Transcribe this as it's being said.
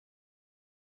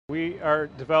We are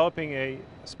developing a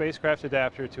spacecraft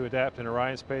adapter to adapt an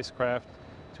Orion spacecraft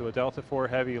to a Delta IV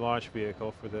Heavy launch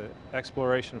vehicle for the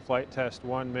Exploration Flight Test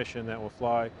 1 mission that will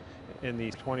fly in the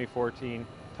 2014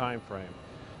 timeframe.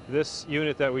 This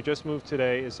unit that we just moved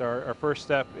today is our first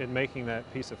step in making that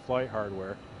piece of flight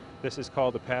hardware. This is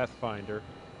called the Pathfinder.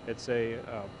 It's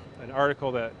an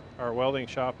article that our welding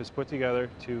shop has put together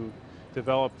to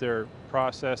develop their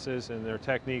processes and their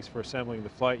techniques for assembling the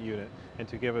flight unit and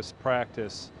to give us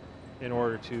practice in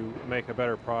order to make a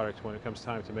better product when it comes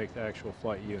time to make the actual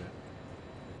flight unit.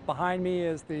 Behind me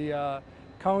is the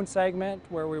cone segment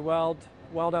where we weld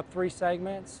up 3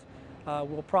 segments.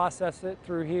 We'll process it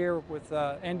through here with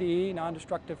NDE,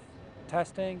 non-destructive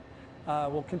testing.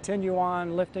 We'll continue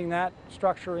on lifting that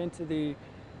structure into the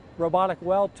robotic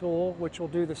weld tool, which will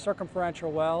do the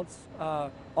circumferential welds.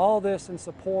 All this in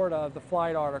support of the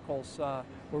flight articles.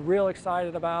 We're real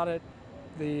excited about it.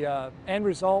 The end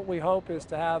result, we hope, is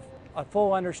to have a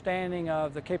full understanding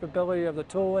of the capability of the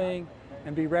tooling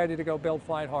and be ready to go build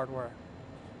flight hardware.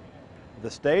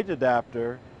 The stage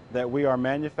adapter that we are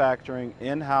manufacturing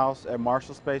in-house at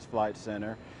Marshall Space Flight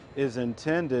Center is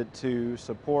intended to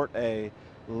support a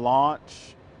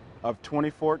launch of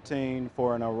 2014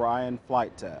 for an Orion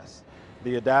flight test.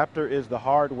 The adapter is the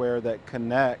hardware that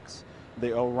connects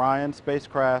the Orion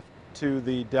spacecraft to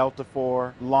the Delta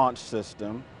IV launch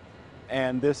system,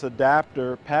 and this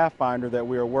adapter, Pathfinder, that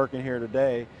we are working here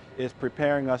today is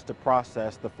preparing us to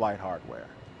process the flight hardware.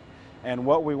 And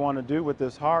what we want to do with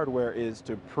this hardware is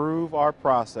to prove our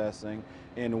processing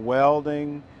in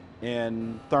welding,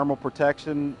 in thermal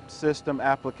protection system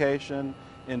application,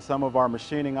 in some of our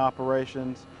machining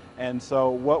operations. And so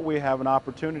what we have an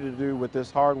opportunity to do with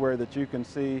this hardware that you can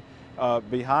see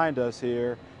behind us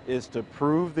here is to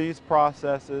prove these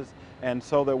processes, and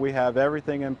so that we have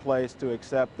everything in place to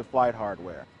accept the flight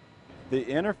hardware. The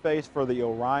interface for the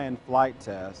Orion flight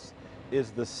test is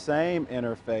the same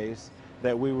interface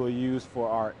that we will use for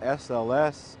our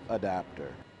SLS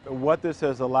adapter. What this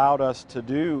has allowed us to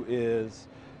do is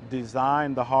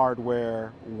design the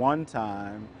hardware one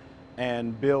time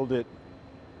and build it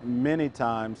many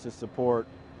times to support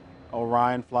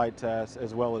Orion flight tests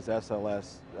as well as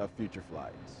SLS future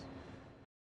flights.